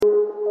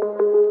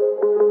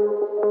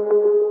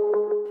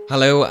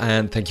Hello,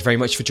 and thank you very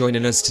much for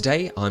joining us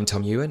today. I'm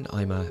Tom Ewan.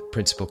 I'm a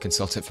principal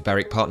consultant for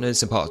Berwick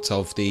Partners and part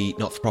of the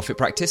not-for-profit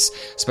practice,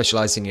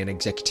 specialising in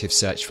executive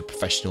search for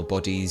professional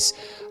bodies,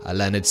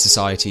 learned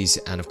societies,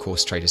 and of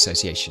course trade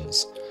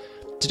associations.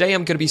 Today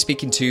I'm going to be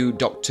speaking to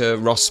Dr.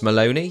 Ross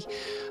Moloney.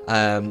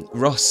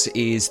 Ross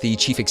is the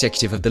Chief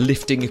Executive of the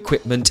Lifting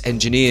Equipment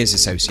Engineers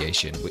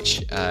Association,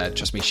 which,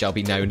 trust me, shall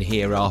be known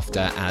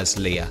hereafter as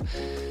LEEA.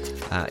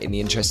 In the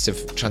interests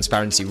of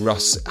transparency,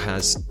 Ross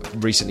has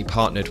recently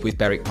partnered with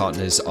Berwick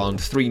Partners on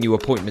 3 new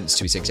appointments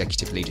to his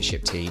executive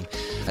leadership team,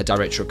 a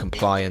Director of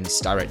Compliance,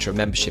 Director of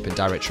Membership and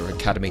Director of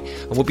Academy,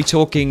 and we'll be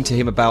talking to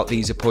him about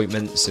these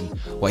appointments and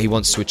what he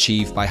wants to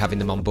achieve by having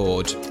them on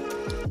board.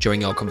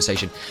 During our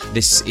conversation,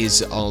 this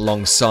is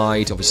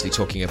alongside obviously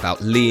talking about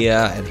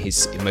LEEA and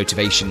his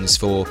motivations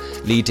for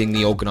leading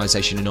the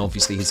organisation and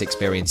obviously his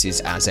experiences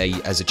as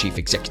a chief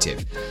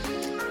executive.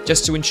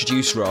 Just to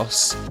introduce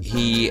Ross,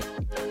 he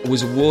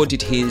was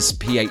awarded his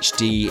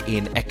PhD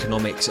in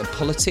Economics and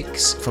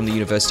Politics from the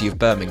University of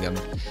Birmingham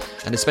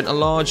and has spent a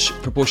large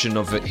proportion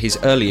of his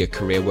earlier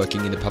career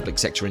working in the public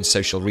sector and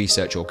social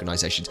research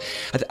organisations.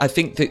 I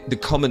think that the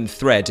common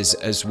thread,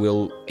 as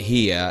we'll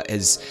hear,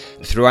 is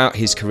throughout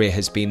his career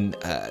has been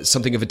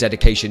something of a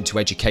dedication to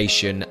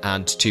education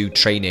and to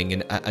training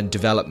and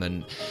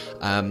development,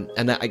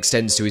 and that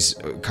extends to his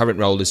current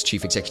role as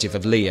Chief Executive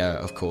of LEEA,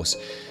 of course.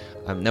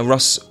 Now,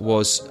 Ross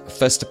was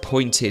first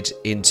appointed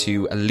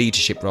into a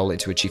leadership role,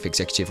 into a chief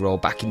executive role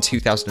back in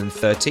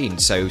 2013,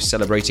 so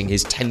celebrating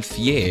his 10th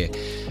year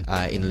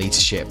in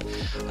leadership.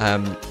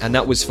 And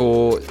that was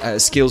for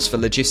Skills for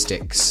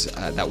Logistics.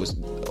 That was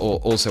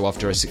also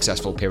after a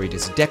successful period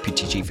as a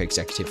deputy chief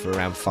executive for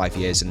around 5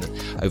 years and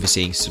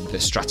overseeing some of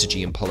the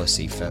strategy and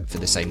policy for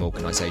the same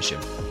organisation.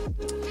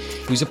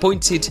 He was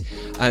appointed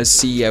as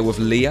CEO of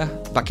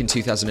LEEA back in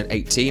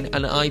 2018,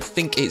 and I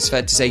think it's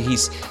fair to say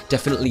he's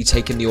definitely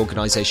taken the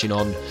organisation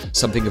on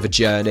something of a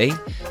journey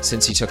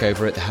since he took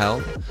over at the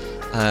helm,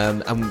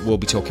 and we'll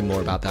be talking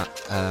more about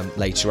that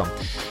later on.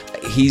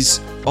 He's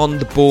on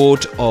the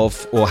board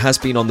of, or has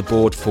been on the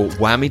board for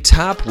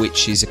WAMITAB,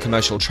 which is a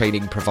commercial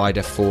training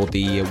provider for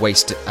the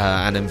waste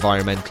and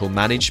environmental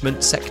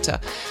management sector,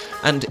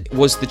 and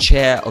was the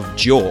chair of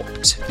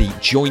JORPT, the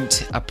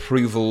Joint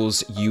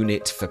Approvals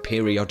Unit for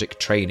Periodic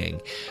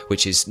Training,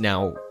 which is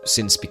now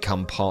since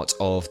become part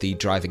of the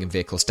Driving and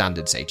Vehicle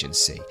Standards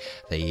Agency,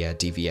 the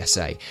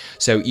DVSA.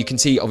 So you can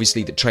see,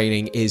 obviously, that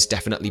training is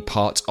definitely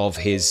part of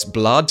his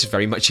blood,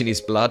 very much in his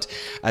blood,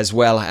 as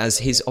well as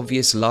his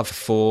obvious love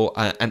for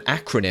an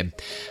acronym.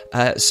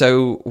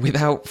 So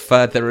without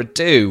further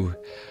ado,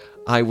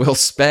 I will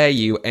spare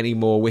you any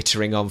more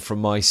wittering on from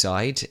my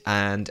side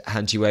and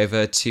hand you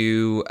over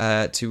to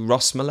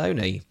Ross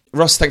Moloney.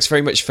 Ross, thanks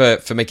very much for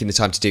making the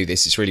time to do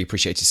this. It's really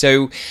appreciated.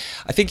 So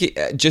I think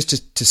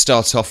just to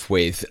start off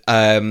with,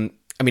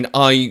 in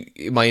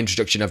my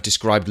introduction, I've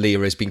described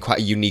LEEA as being quite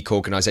a unique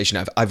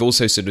organisation. I've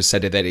also sort of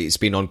said that it's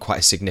been on quite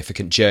a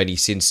significant journey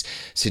since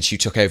you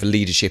took over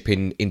leadership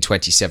in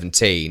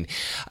 2017.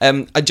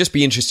 I'd just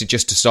be interested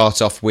just to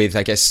start off with,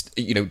 I guess,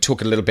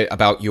 talk a little bit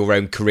about your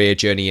own career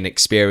journey and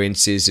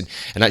experiences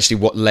and actually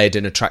what led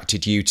and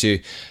attracted you to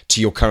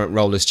your current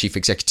role as Chief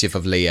Executive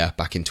of LEEA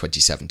back in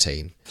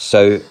 2017.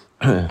 So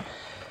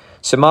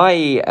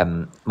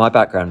my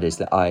background is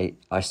that I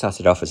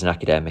started off as an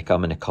academic.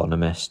 I'm an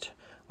economist.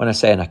 When I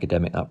say an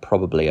academic, that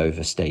probably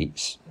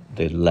overstates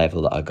the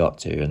level that I got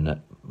to, and that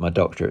my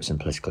doctorate's in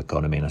political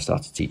economy, and I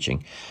started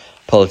teaching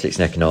politics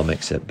and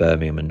economics at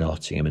Birmingham and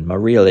Nottingham. And my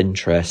real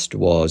interest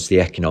was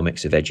the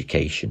economics of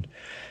education.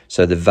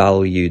 So the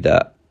value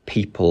that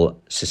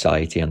people,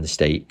 society and the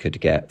state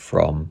could get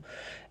from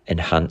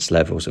enhanced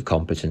levels of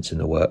competence in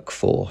the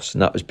workforce.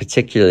 And that was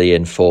particularly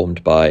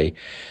informed by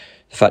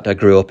the fact I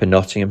grew up in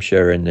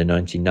Nottinghamshire in the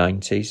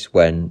 1990s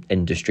when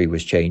industry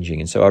was changing.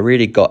 And so I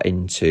really got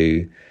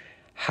into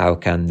how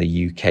can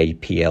the UK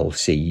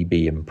PLC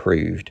be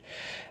improved?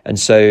 And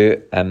so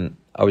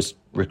I was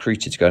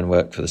recruited to go and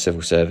work for the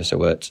civil service. I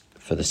worked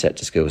for the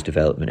Sector Skills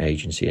Development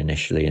Agency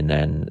initially, and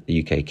then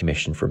the UK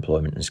Commission for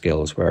Employment and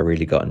Skills, where I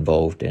really got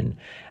involved in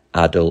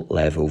adult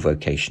level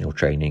vocational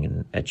training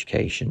and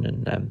education.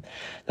 And then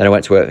I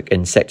went to work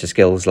in Sector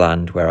Skills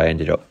Land, where I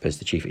ended up as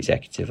the Chief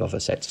Executive of a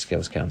Sector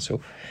Skills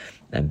Council,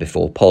 and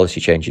before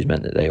policy changes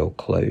meant that they all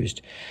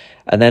closed.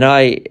 And then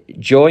I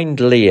joined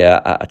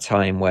LEEA at a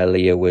time where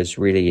LEEA was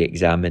really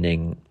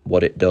examining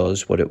what it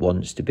does, what it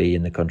wants to be,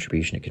 and the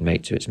contribution it can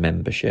make to its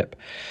membership.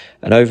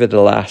 And over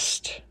the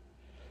last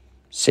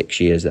 6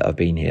 years that I've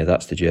been here,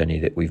 that's the journey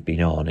that we've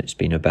been on. It's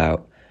been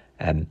about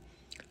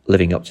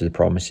living up to the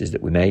promises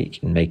that we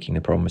make and making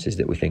the promises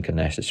that we think are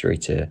necessary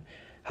to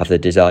have the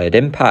desired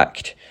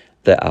impact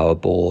that our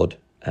board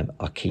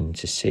are keen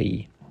to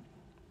see.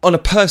 On a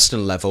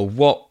personal level,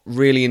 what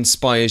really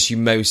inspires you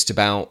most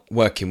about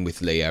working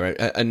with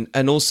LEEA,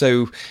 and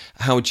also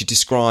how would you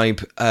describe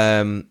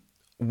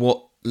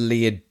what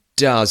LEEA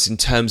does in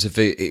terms of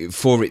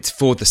for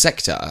the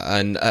sector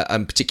and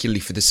particularly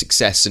for the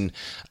success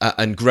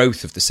and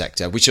growth of the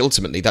sector, which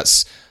ultimately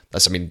that's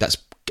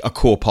a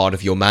core part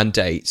of your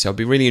mandate. So I'd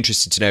be really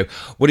interested to know,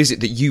 what is it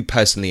that you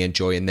personally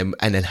enjoy, and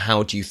then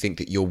how do you think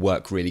that your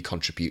work really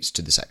contributes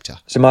to the sector?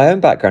 So my own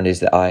background is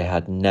that I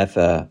had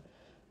never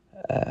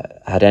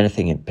had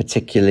anything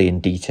particularly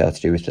in detail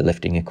to do with the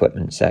lifting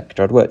equipment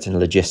sector. I'd worked in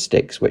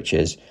logistics, which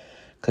is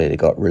clearly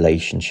got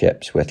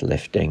relationships with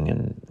lifting,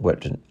 and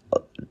worked in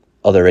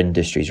other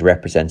industries,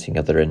 representing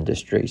other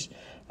industries.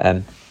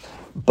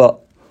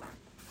 But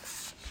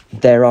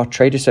there are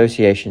trade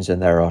associations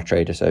and there are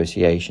trade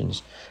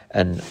associations.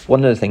 And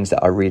one of the things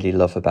that I really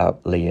love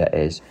about LEEA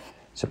is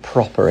it's a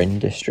proper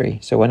industry.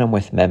 So when I'm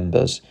with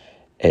members,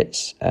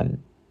 it's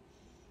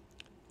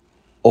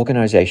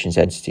organisations,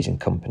 entities and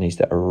companies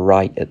that are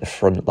right at the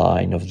front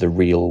line of the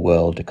real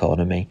world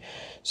economy.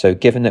 So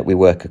given that we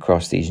work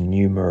across these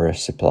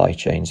numerous supply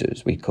chains,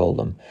 as we call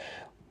them,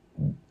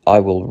 I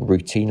will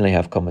routinely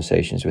have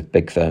conversations with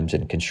big firms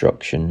in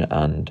construction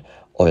and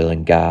oil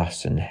and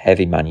gas and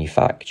heavy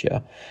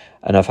manufacture.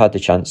 And I've had the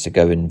chance to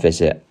go and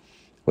visit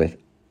with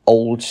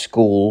old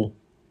school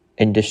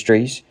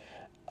industries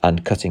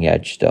and cutting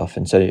edge stuff.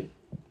 And so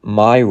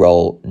my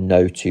role,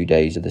 no 2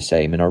 days are the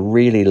same. And I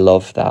really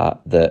love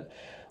that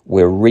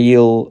we're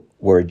real,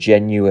 we're a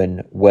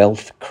genuine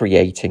wealth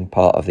creating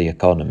part of the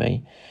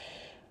economy.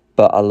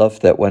 But I love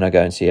that when I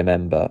go and see a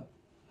member,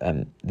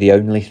 the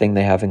only thing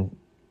they have in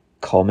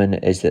common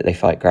is that they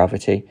fight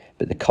gravity,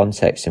 but the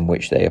context in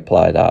which they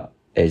apply that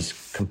is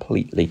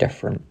completely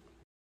different.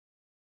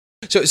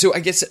 So I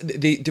guess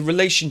the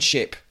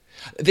relationship,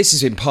 this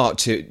is in part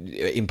to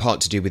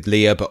do with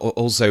LEEA, but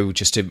also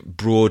just a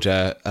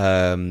broader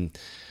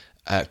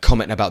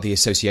comment about the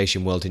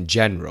association world in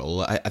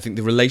general. I think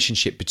the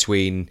relationship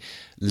between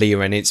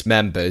LEEA and its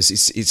members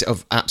is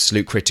of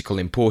absolute critical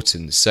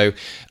importance. So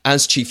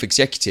as chief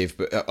executive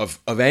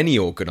of any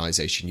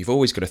organisation, you've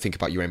always got to think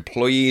about your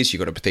employees, you've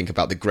got to think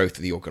about the growth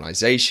of the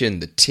organisation,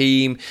 the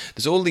team.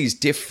 There's all these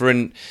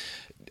different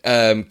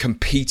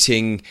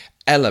competing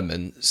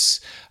elements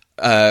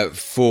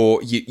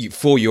for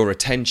your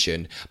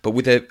attention. But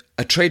with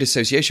a trade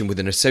association, with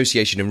an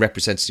association and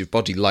representative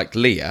body like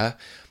LEEA,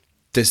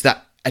 there's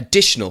that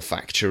additional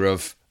factor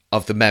of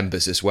the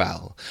members as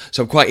well.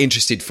 So I'm quite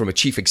interested from a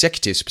chief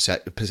executive's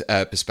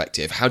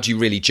perspective, how do you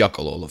really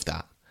juggle all of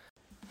that?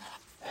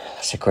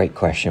 That's a great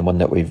question, one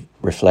that we've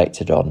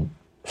reflected on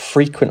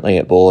frequently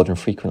at board and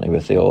frequently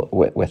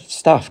with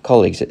staff,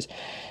 colleagues.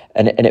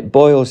 And it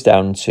boils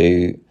down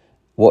to,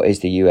 what is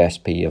the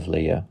USP of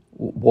LEEA?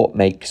 What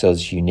makes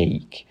us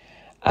unique?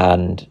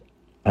 And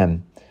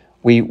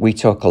we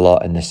talk a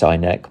lot in the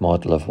SINEC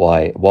model of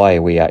why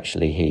are we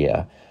actually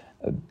here?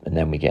 And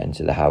then we get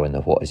into the how and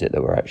the what is it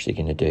that we're actually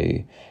going to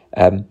do.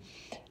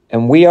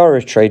 And we are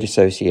a trade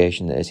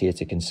association that is here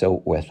to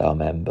consult with our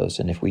members.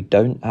 And if we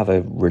don't have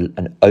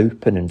an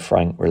open and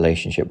frank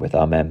relationship with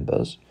our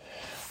members,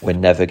 we're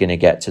never going to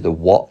get to the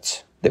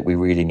what that we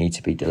really need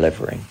to be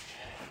delivering.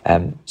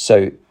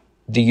 So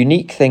the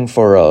unique thing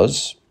for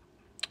us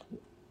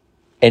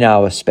in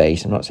our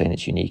space, I'm not saying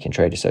it's unique in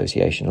trade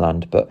association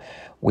land, but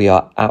we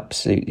are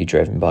absolutely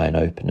driven by an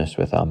openness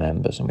with our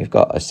members. And we've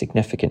got a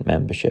significant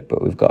membership,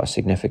 but we've got a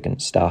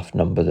significant staff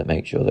number that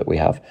makes sure that we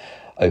have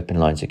open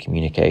lines of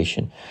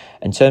communication.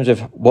 In terms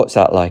of what's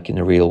that like in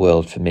the real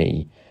world for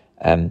me,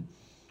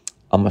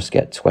 I must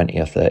get 20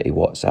 or 30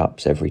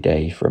 WhatsApps every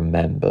day from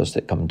members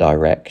that come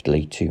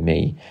directly to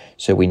me.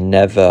 So we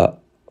never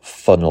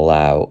funnel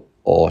out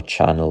or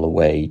channel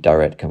away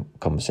direct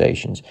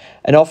conversations.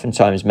 And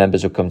oftentimes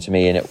members will come to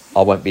me and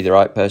I won't be the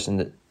right person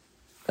that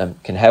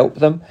can help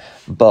them,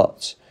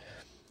 but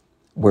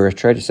we're a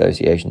trade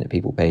association that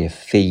people pay a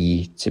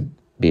fee to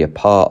be a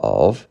part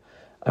of,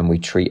 and we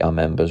treat our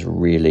members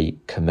really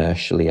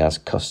commercially as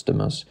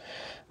customers.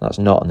 That's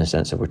not in the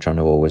sense that we're trying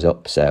to always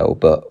upsell,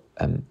 but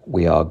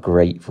we are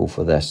grateful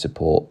for their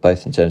support,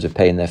 both in terms of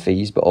paying their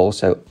fees, but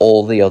also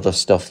all the other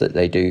stuff that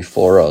they do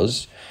for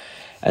us.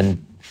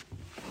 And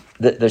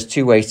there's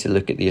two ways to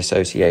look at the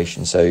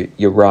association. So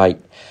you're right.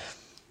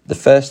 The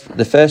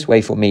first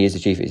way for me as the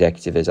chief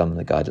executive is I'm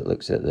the guy that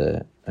looks at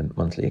the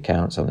monthly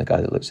accounts. I'm the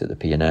guy that looks at the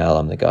P&L.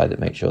 I'm the guy that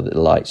makes sure that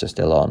the lights are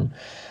still on.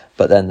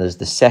 But then there's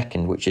the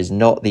second, which is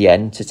not the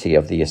entity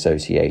of the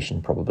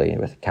association, probably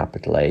with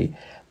capital A,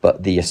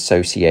 but the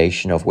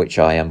association of which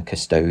I am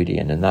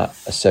custodian. And that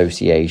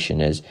association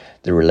is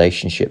the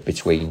relationship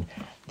between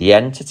the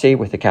entity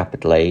with the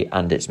capital A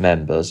and its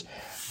members,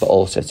 but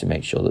also to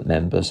make sure that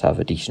members have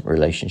a decent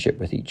relationship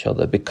with each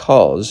other.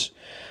 Because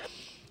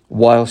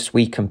whilst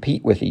we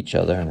compete with each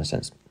other, in a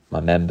sense, my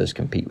members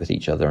compete with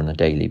each other on a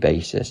daily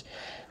basis,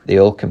 they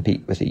all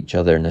compete with each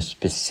other in a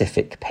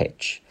specific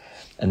pitch.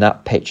 And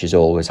that pitch is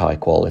always high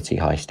quality,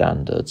 high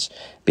standards.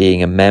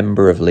 Being a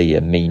member of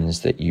LEEA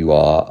means that you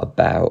are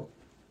about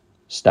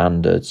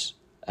standards,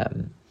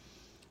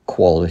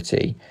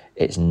 quality.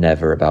 It's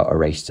never about a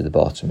race to the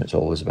bottom. It's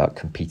always about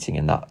competing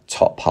in that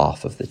top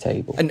half of the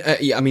table. And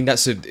yeah, I mean,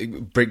 that's a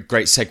great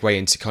segue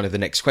into kind of the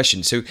next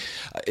question. So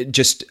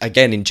just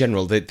again, in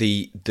general,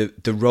 the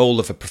role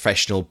of a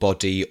professional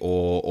body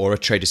or a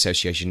trade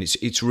association,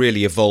 it's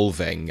really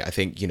evolving. I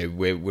think,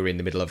 we're in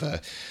the middle of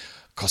a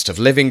cost of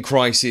living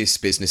crisis,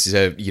 businesses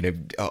are,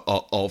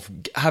 of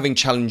having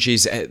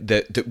challenges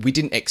that we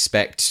didn't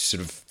expect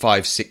sort of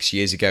 5-6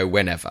 years ago,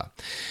 whenever.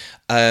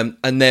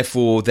 And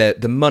therefore,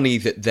 the money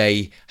that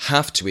they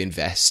have to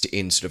invest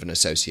in sort of an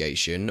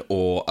association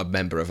or a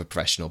member of a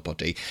professional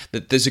body,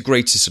 that there's a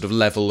greater sort of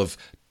level of,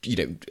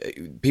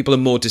 people are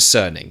more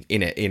discerning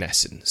in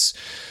essence.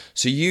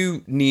 So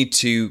you need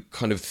to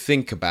kind of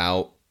think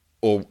about,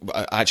 or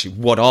actually,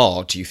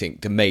 do you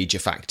think, the major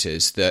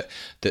factors that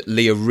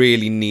LEEA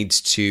really needs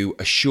to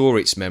assure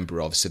its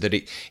member of, so that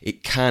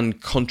it can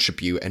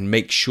contribute and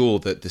make sure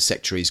that the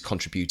sector is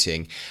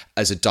contributing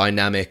as a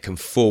dynamic and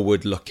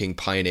forward-looking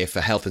pioneer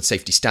for health and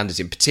safety standards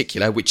in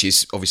particular, which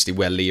is obviously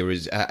where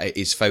LEEA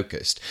is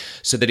focused,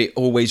 so that it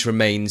always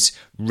remains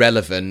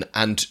relevant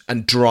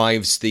and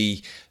drives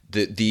the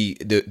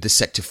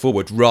sector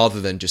forward, rather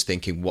than just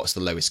thinking what's the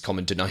lowest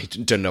common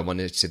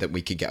denominator that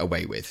we could get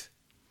away with?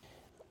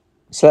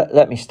 So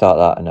let me start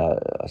that in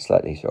a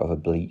slightly sort of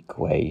oblique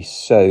way.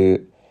 So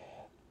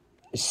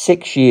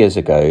 6 years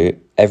ago,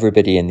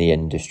 everybody in the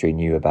industry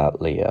knew about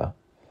LEEA,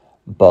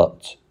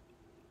 but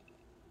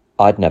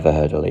I'd never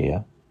heard of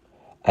LEEA,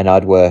 and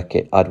I'd worked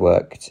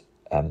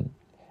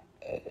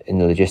in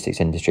the logistics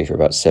industry for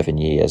about 7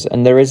 years,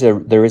 and there is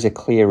a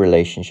clear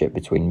relationship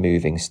between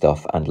moving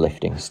stuff and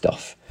lifting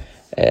stuff.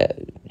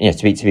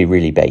 To be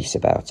really base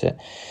about it,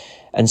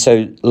 and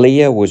so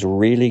LEEA was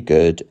really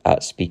good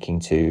at speaking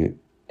to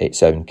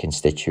its own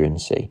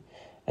constituency,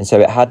 and so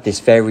it had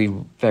this very,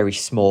 very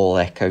small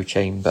echo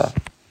chamber.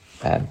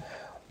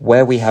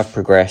 Where we have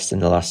progressed in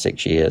the last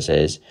 6 years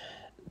is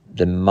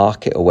the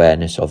market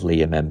awareness of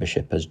LEEA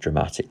membership has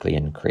dramatically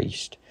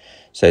increased.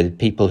 So the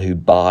people who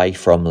buy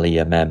from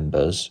LEEA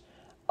members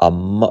are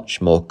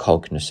much more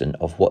cognizant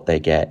of what they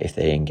get if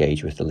they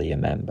engage with the LEEA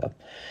member.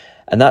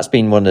 And that's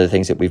been one of the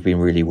things that we've been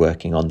really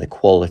working on, the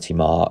quality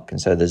mark. And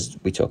so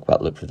we talk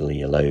about look for the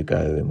LEEA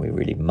logo, and we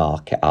really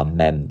market our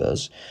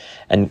members.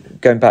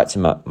 And going back to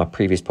my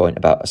previous point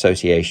about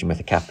association with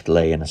a capital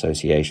A and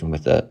association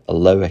with a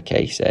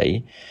lowercase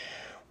a,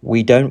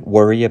 we don't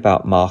worry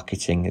about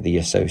marketing the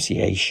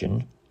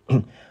association.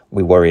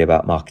 We worry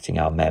about marketing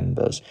our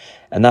members.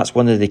 And that's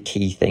one of the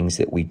key things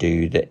that we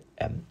do that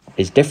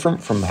is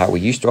different from how we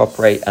used to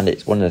operate. And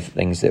it's one of the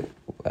things that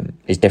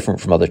is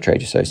different from other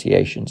trade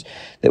associations,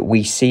 that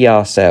we see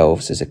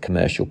ourselves as a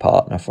commercial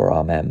partner for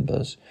our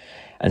members.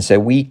 And so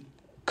we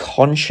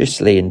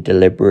consciously and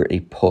deliberately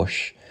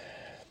push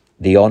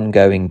the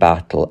ongoing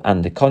battle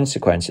and the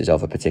consequences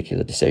of a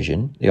particular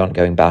decision, the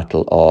ongoing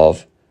battle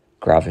of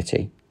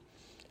gravity.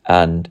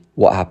 And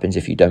what happens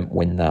if you don't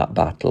win that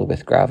battle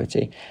with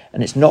gravity?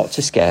 And it's not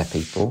to scare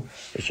people,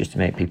 it's just to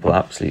make people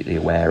absolutely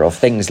aware of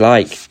things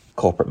like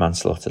corporate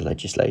manslaughter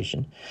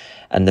legislation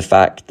and the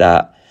fact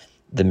that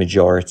the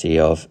majority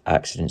of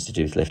accidents to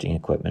do with lifting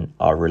equipment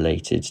are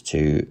related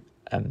to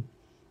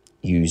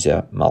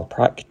user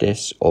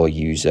malpractice or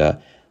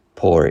user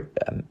poor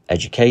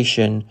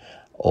education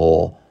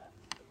or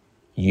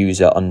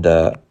user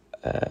under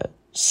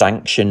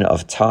sanction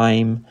of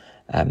time.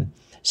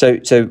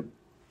 So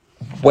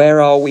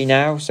where are we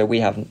now? So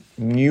we have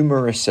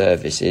numerous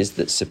services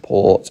that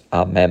support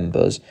our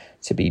members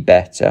to be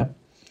better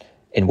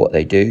in what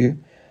they do.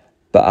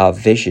 But our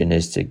vision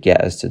is to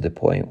get us to the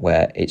point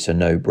where it's a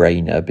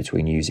no-brainer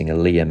between using a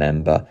LEEA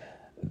member.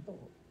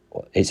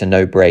 It's a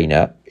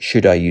no-brainer.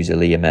 Should I use a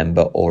LEEA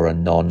member or a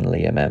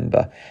non-LEEA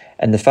member?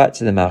 And the fact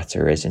of the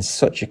matter is, in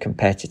such a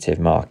competitive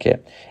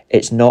market,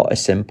 it's not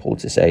as simple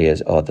to say as,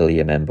 the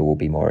LEEA member will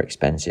be more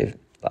expensive.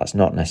 That's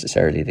not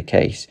necessarily the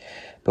case.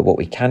 But what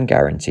we can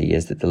guarantee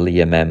is that the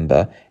LEEA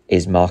member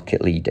is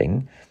market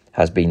leading,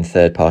 has been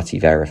third-party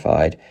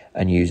verified,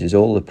 and uses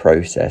all the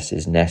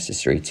processes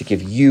necessary to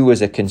give you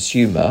as a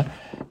consumer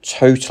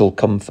total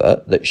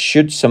comfort that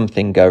should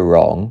something go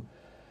wrong,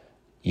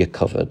 you're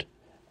covered,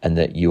 and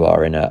that you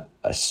are in a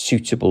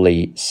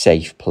suitably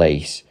safe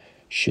place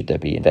should there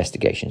be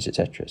investigations,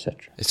 etc.,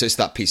 etc. So it's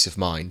that peace of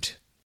mind.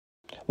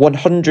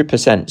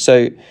 100%.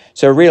 So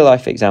a real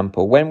life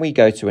example: when we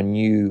go to a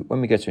new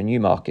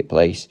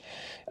marketplace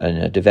and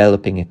a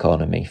developing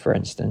economy, for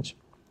instance,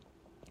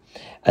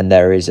 and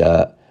there's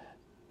a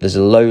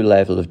low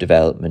level of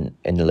development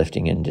in the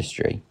lifting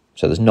industry,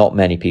 so there's not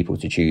many people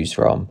to choose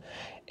from.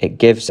 It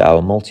gives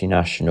our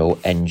multinational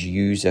end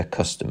user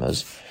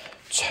customers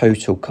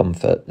total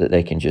comfort that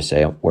they can just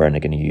say, we're only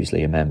going to use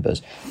LEEA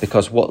members.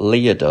 Because what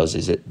LEEA does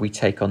is we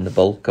take on the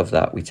bulk of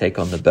that. We take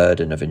on the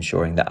burden of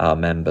ensuring that our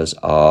members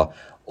are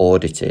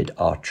audited,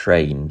 are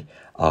trained,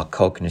 are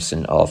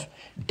cognizant of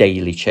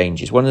daily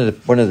changes. One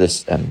of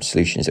the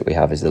solutions that we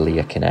have is the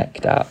LEEA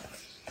Connect app.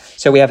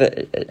 So we have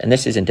and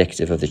this is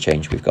indicative of the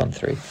change we've gone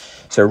through.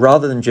 So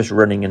rather than just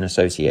running an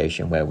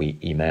association where we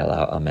email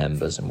out our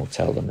members and we'll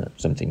tell them that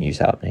something new's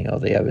happening or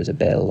they owe us a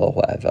bill or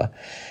whatever,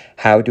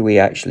 how do we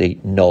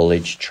actually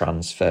knowledge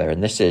transfer?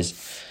 And this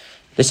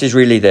is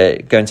really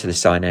going to the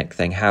SINEC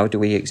thing. How do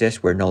we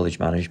exist? We're a knowledge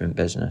management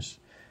business.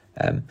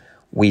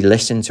 We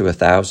listen to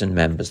 1,000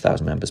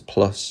 members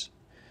plus.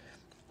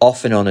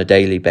 often on a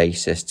daily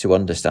basis, to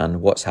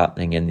understand what's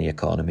happening in the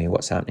economy,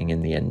 what's happening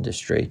in the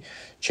industry,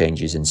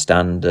 changes in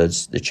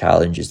standards, the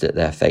challenges that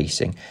they're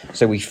facing.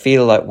 So we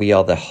feel like we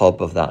are the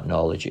hub of that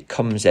knowledge. It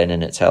comes in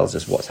and it tells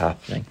us what's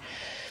happening.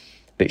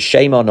 But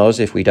shame on us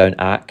if we don't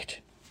act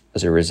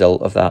as a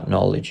result of that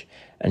knowledge.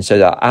 And so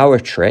that our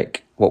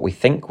trick, what we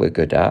think we're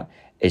good at,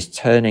 is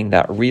turning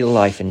that real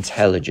life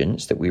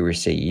intelligence that we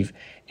receive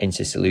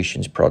into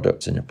solutions,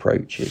 products and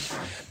approaches.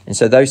 And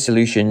so those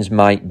solutions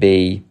might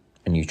be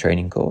a new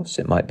training course,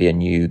 it might be a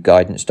new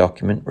guidance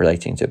document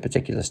relating to a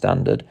particular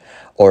standard,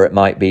 or it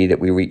might be that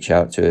we reach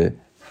out to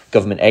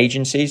government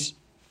agencies,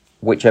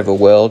 whichever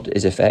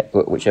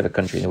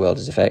country in the world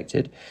is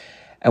affected,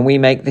 and we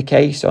make the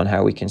case on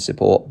how we can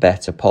support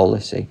better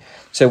policy.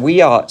 So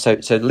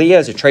LEEA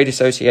is a trade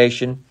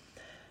association.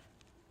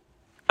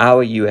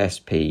 Our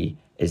USP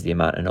is the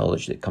amount of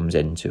knowledge that comes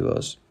into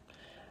us.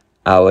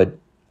 Our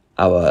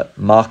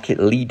market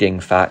leading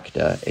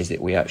factor is that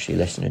we actually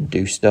listen and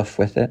do stuff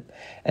with it,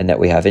 and that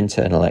we have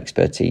internal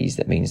expertise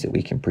that means that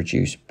we can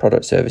produce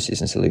product, services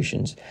and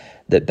solutions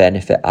that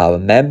benefit our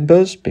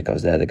members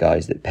because they're the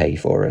guys that pay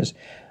for us,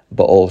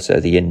 but also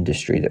the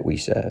industry that we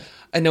serve.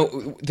 I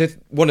know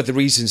one of the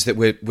reasons that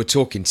we're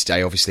talking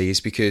today, obviously,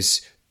 is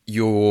because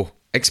you're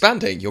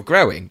expanding, you're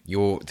growing,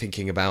 you're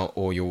thinking about,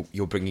 or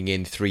you're bringing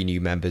in 3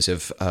 new members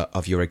of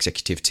your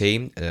executive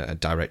team, a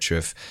director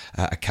of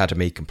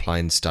academy,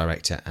 compliance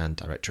director, and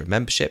director of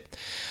membership.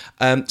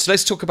 So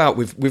let's talk about,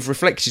 we've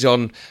reflected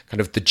on kind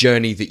of the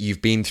journey that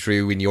you've been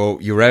through in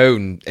your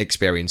own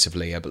experience of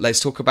LEEA, but let's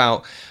talk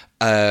about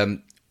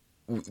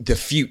the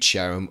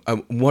future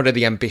and what are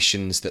the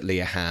ambitions that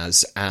LEEA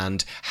has,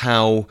 and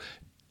how,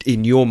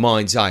 in your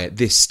mind's eye at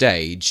this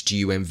stage, do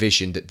you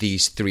envision that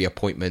these 3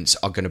 appointments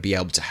are going to be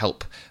able to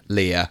help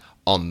LEEA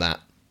on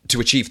that, to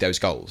achieve those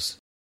goals?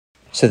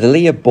 So the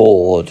LEEA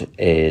board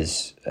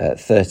is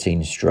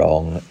 13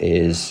 strong,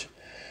 is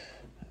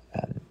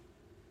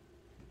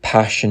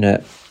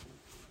passionate,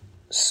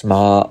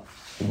 smart,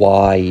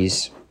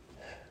 wise,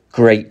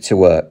 great to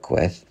work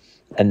with.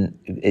 And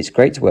it's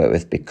great to work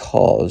with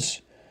because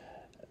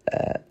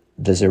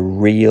there's a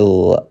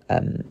real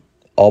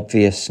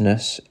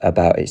obviousness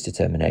about its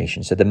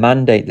determination. So the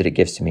mandate that it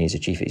gives to me as a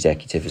chief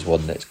executive is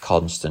one that's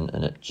constant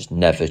and it just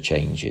never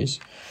changes.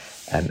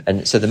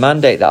 And so the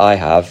mandate that I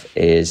have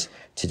is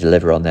to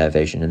deliver on their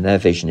vision, and their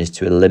vision is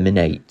to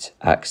eliminate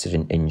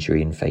accident,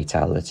 injury and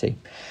fatality.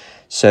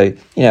 So,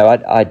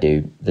 I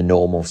do the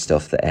normal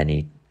stuff that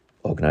any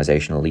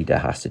organizational leader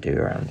has to do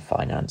around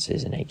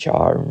finances and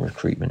HR and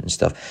recruitment and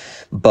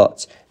stuff.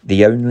 But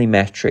the only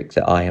metric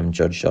that I am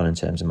judged on in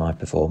terms of my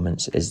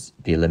performance is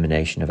the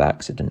elimination of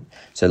accident.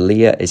 So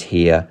LEEA is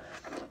here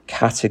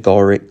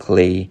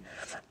categorically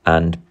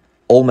and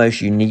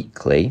almost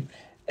uniquely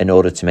in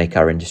order to make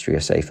our industry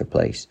a safer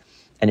place.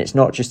 And it's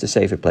not just a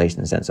safer place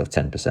in the sense of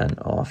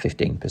 10% or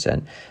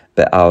 15%,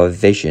 but our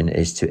vision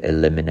is to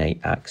eliminate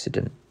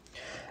accident.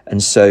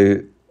 And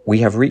so we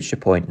have reached a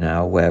point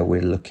now where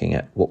we're looking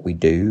at what we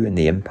do and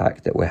the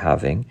impact that we're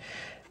having.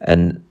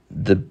 And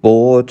the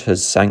board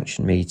has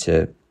sanctioned me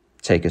to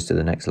take us to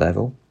the next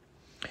level.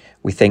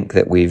 We think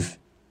that we've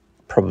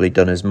probably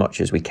done as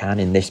much as we can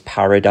in this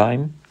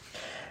paradigm.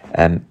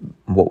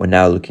 What we're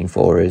now looking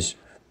for is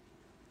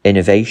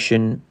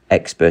innovation,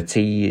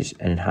 expertise,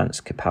 and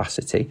enhanced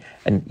capacity.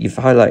 And you've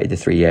highlighted the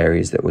 3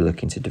 areas that we're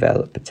looking to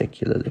develop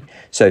particularly.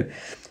 So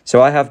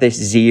I have this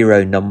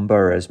 0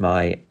 number as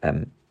my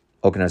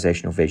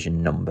organizational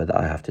vision number that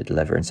I have to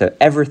deliver. And so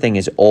everything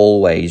is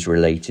always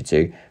related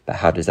to, but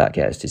how does that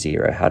get us to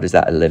 0? How does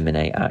that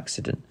eliminate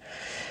accident?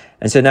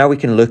 And so now we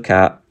can look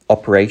at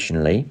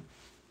operationally,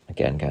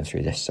 again, going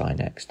through this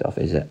SINEX stuff,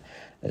 is that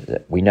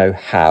we know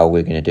how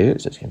we're going to do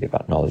it. So it's going to be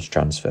about knowledge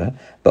transfer,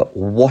 but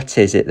what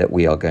is it that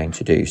we are going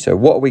to do? So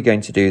what are we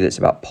going to do that's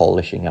about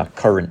polishing our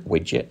current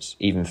widgets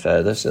even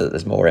further so that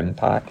there's more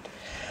impact?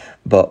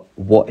 But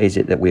what is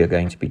it that we are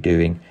going to be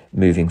doing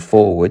moving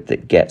forward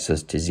that gets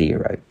us to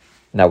 0?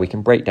 Now we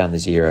can break down the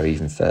 0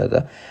 even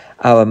further.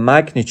 Our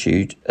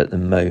magnitude at the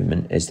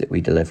moment is that we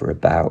deliver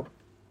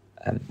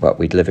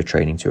we deliver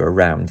training to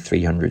around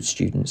 300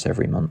 students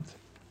every month.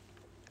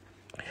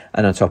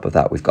 And on top of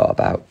that, we've got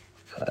about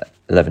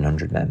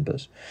 1,100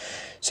 members.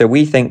 So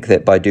we think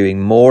that by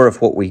doing more of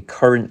what we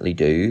currently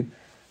do,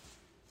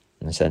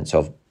 in the sense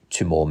of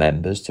to more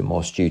members, to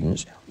more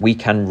students, we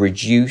can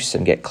reduce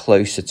and get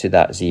closer to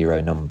that 0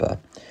 number.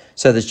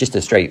 So there's just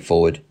a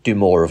straightforward, do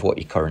more of what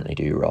you currently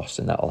do, Ross,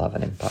 and that will have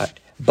an impact.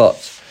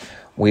 But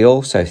we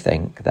also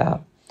think that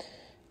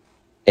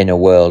in a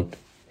world,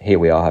 here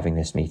we are having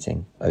this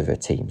meeting over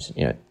Teams,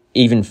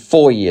 even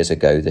 4 years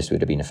ago, this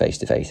would have been a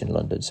face-to-face in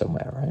London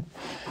somewhere, right?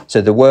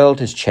 So the world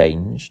has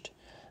changed.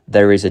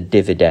 There is a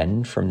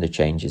dividend from the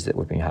changes that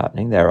have been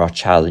happening. There are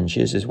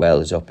challenges as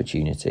well as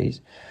opportunities.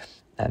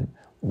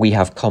 We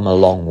have come a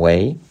long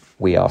way.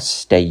 We are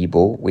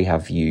stable. We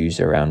have views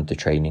around the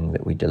training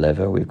that we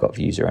deliver. We've got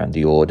views around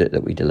the audit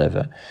that we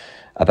deliver,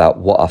 about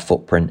what our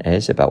footprint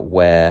is, about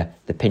where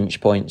the pinch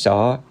points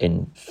are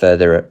in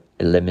further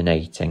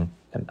eliminating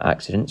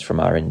accidents from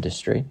our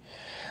industry.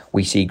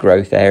 We see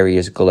growth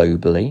areas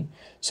globally.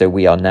 So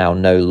we are now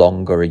no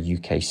longer a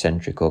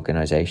UK-centric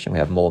organisation. We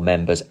have more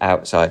members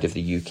outside of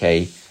the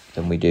UK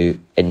than we do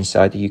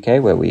inside the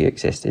UK where we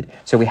existed.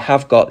 So we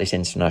have got this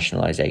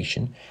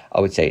internationalisation.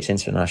 I would say it's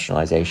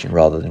internationalisation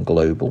rather than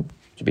global,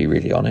 to be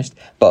really honest.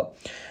 But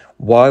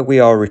why we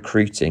are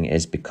recruiting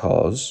is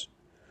because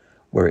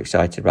we're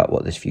excited about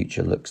what this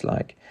future looks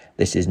like.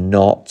 This is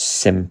not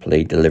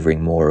simply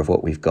delivering more of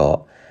what we've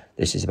got.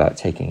 This is about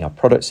taking our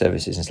product,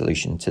 services and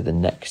solution to the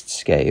next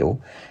scale.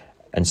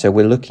 And so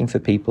we're looking for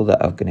people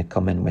that are going to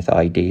come in with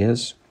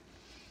ideas,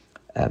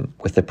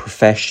 with a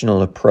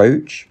professional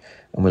approach,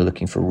 and we're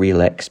looking for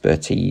real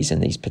expertise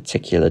in these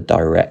particular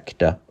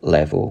director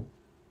level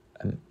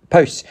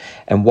posts.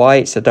 And why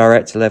it's a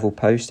director level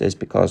post is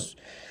because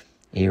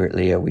here at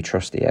LEEA, we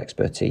trust the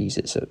expertise.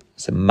 It's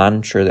a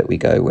mantra that we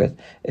go with.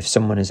 If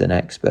someone is an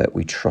expert,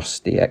 we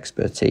trust the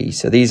expertise.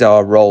 So these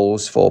are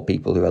roles for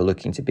people who are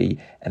looking to be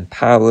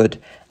empowered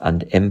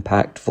and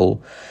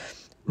impactful.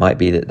 Might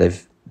be that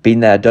they've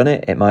been there, done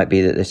it. It might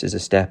be that this is a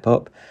step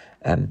up.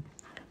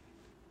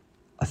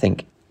 I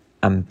think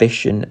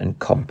ambition and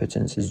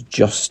competence is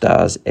just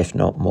as, if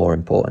not more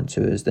important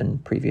to us than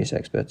previous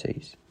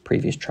expertise,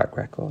 previous track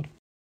record.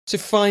 So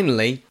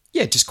finally,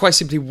 just quite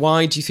simply,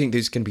 why do you think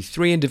there's going to be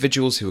 3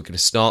 individuals who are going to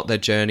start their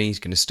journey,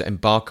 going to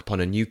embark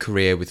upon a new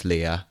career with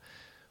LEEA?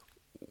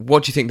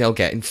 What do you think they'll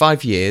get in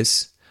 5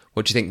 years?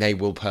 What do you think they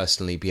will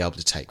personally be able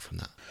to take from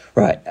that?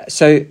 Right.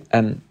 So,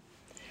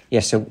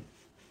 so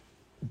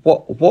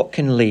what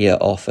can LEEA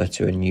offer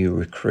to a new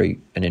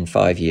recruit? And in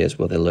 5 years,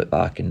 will they look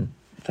back and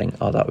think,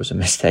 oh, that was a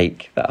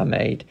mistake that I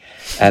made?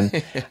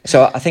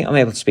 So I think I'm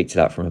able to speak to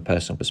that from a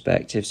personal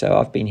perspective. So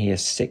I've been here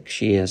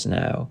 6 years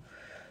now.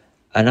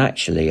 And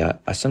actually,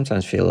 I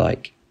sometimes feel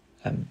like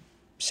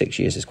 6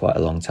 years is quite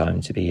a long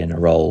time to be in a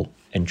role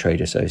in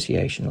trade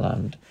association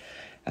land.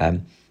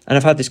 And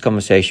I've had this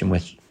conversation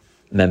with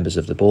members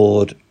of the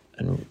board,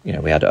 and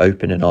we had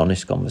open and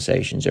honest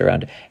conversations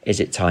around, is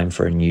it time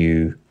for a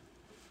new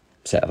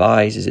set of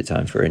eyes? Is it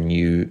time for a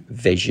new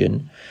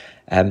vision?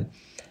 The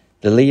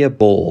LEEA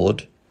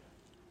board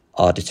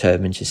are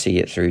determined to see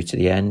it through to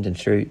the end, and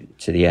through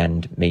to the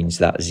end means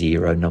that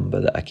 0 number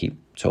that I keep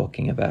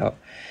talking about.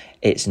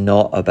 It's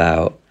not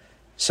about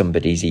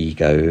somebody's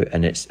ego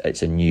and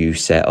it's a new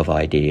set of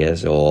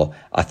ideas, or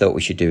I thought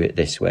we should do it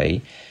this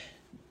way.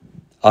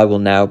 I will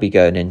now be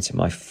going into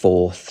my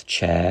 4th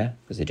chair,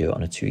 because they do it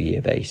on a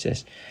 2-year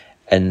basis.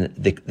 And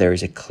there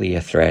is a clear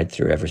thread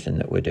through everything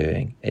that we're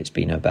doing. It's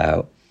been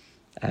about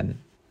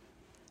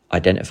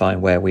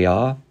identifying where we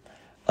are,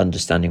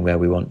 understanding where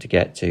we want to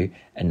get to,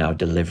 and now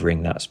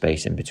delivering that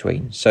space in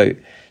between. So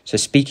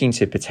speaking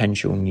to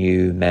potential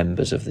new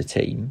members of the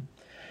team,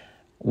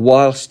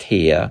 whilst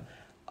here,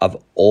 I've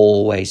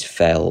always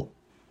felt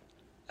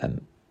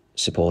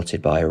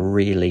supported by a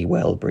really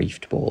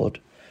well-briefed board.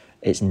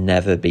 It's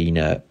been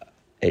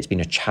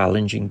a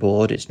challenging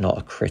board. It's not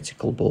a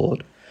critical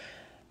board.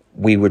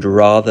 We would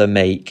rather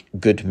make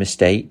good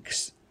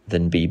mistakes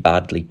than be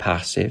badly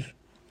passive.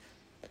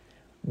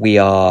 We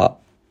are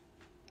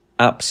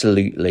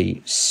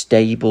absolutely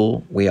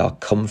stable. We are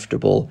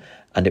comfortable.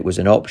 And it was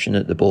an option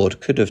that the board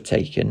could have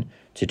taken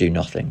to do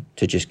nothing,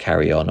 to just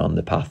carry on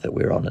the path that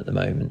we're on at the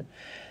moment.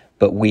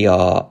 But we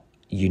are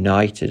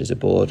united as a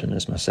board and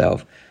as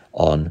myself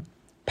on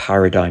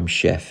paradigm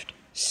shift,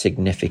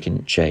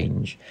 significant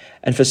change.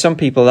 And for some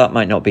people that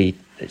might not be,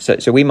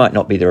 so we might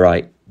not be the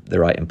right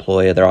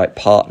employer, the right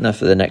partner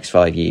for the next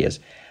 5 years.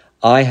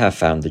 I have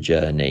found the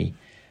journey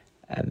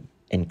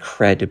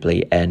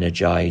incredibly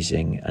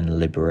energizing and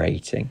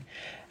liberating.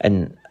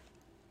 And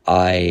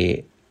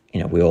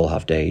we all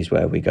have days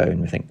where we go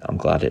and we think, I'm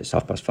glad it's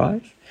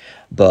 5:30.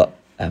 But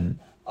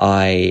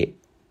I've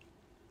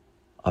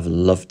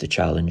loved the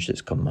challenge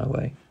that's come my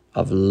way.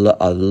 I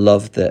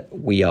love that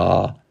we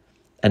are,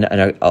 and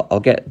I'll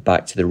get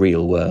back to the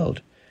real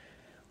world.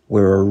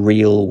 We're a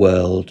real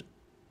world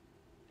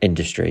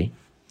industry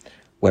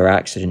where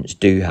accidents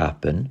do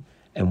happen,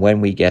 and when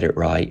we get it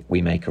right,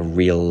 we make a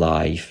real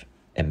life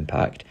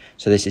impact.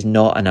 So this is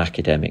not an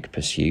academic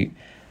pursuit.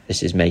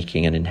 This is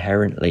making an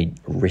inherently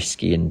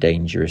risky and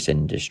dangerous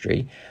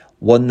industry,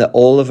 one that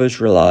all of us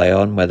rely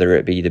on, whether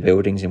it be the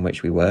buildings in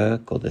which we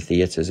work or the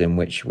theatres in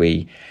which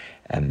we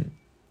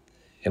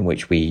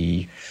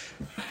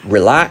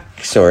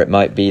relax, or it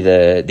might be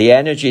the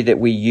energy that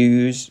we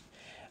use.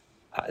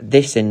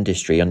 This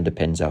industry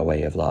underpins our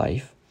way of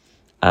life,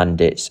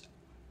 and it's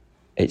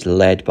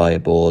led by a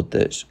board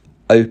that's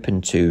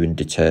open to and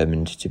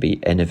determined to be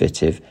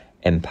innovative,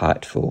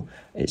 impactful.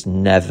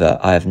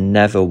 I have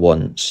never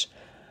once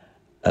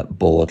at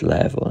board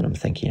level, and I'm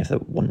thinking if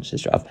that once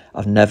is right,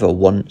 I've never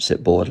once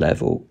at board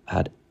level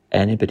had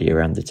anybody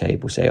around the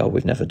table say, oh,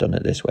 we've never done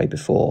it this way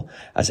before,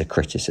 as a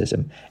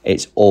criticism.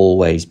 It's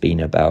always been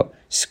about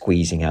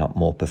squeezing out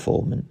more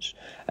performance.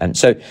 And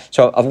so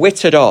I've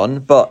wittered on,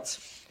 but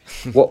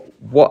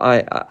what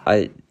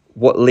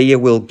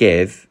LEEA will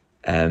give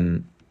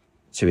to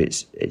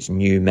its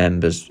new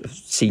members,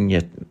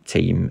 senior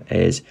team,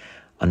 is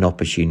an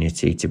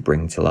opportunity to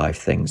bring to life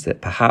things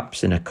that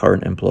perhaps in a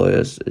current employer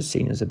is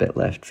seen as a bit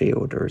left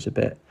field or as a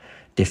bit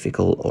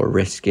difficult or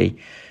risky.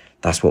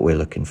 That's what we're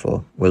looking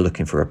for. We're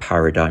looking for a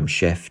paradigm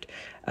shift.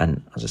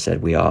 And as I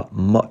said, we are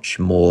much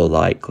more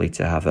likely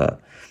to have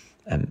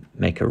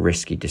make a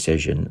risky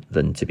decision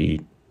than to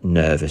be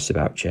nervous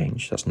about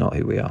change. That's not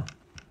who we are.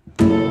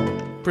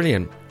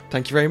 Brilliant.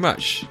 Thank you very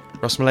much.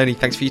 Ross Moloney,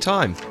 thanks for your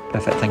time.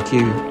 Perfect. Thank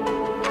you.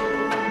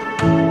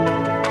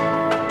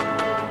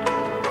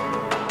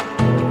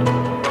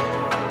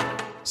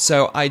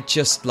 So I'd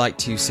just like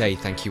to say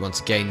thank you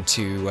once again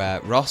to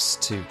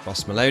Ross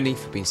Moloney,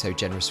 for being so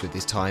generous with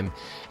his time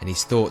and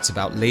his thoughts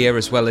about LEEA,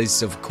 as well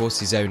as, of course,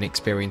 his own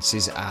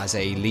experiences as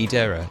a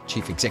leader, a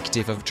chief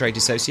executive of a trade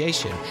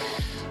association.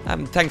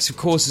 Thanks, of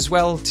course, as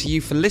well to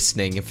you for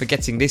listening and for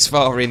getting this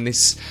far in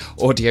this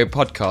audio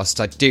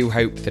podcast. I do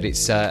hope that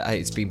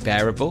it's been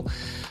bearable.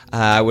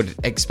 I would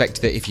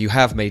expect that if you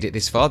have made it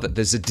this far, that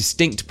there's a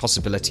distinct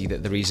possibility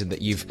that the reason that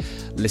you've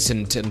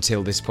listened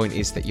until this point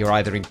is that you're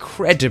either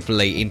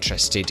incredibly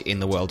interested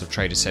in the world of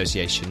trade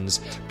associations,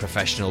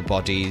 professional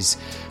bodies,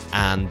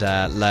 and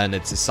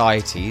learned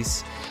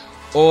societies,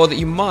 or that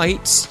you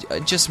might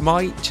just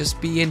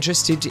be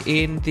interested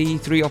in the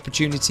 3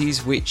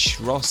 opportunities which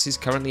Ross is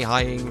currently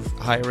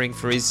hiring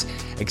for his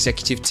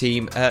executive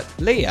team at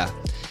LEEA.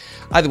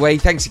 Either way,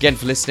 thanks again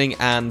for listening,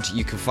 and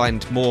you can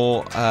find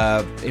more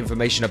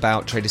information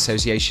about trade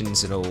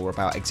associations or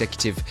about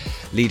executive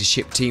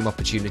leadership team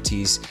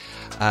opportunities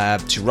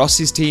to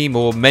Ross's team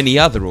or many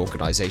other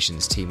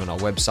organisations' team on our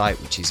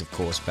website, which is, of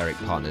course,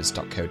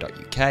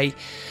 berwickpartners.co.uk.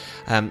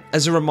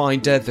 As a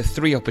reminder, the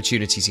 3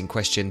 opportunities in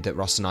question that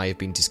Ross and I have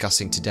been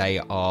discussing today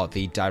are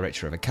the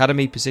Director of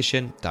Academy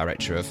position,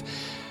 Director of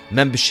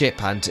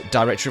Membership, and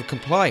Director of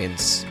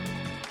Compliance.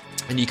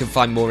 And you can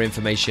find more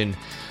information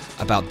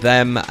about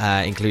them,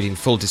 including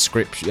full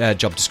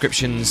job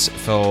descriptions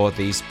for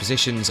these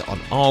positions on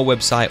our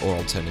website, or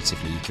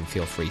alternatively you can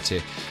feel free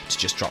to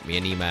just drop me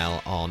an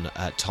email on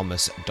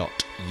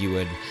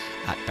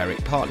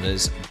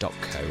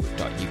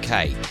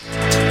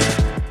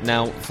thomas.ewan@berwickpartners.co.uk.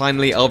 Now,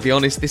 finally, I'll be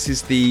honest, this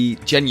is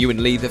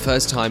genuinely the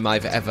first time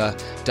I've ever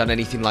done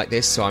anything like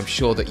this, so I'm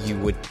sure that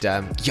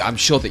I'm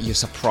sure that you're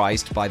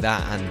surprised by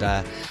that, and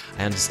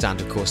I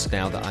understand, of course,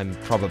 now that I'm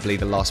probably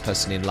the last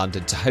person in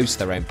London to host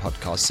their own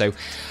podcast. So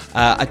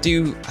I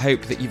do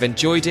hope that you've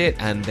enjoyed it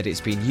and that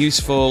it's been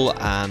useful,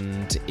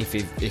 and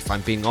if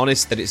I'm being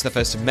honest, that it's the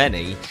first of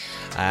many.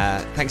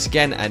 Thanks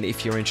again, and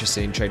if you're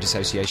interested in trade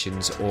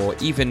associations, or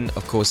even,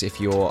 of course, if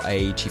you're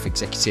a chief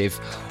executive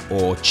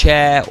or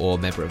chair or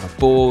member of a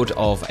board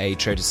of a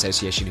trade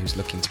association who's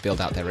looking to build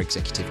out their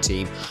executive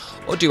team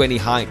or do any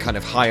kind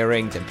of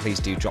hiring, then please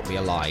do drop me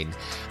a line.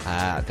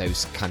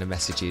 Those kind of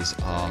messages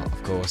are,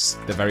 of course,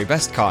 the very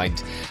best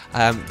kind.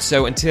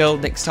 So until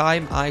next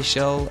time, I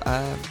shall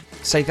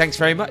say thanks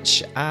very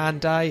much,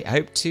 and I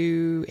hope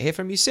to hear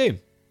from you soon.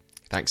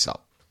 Thanks a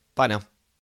lot. Bye now.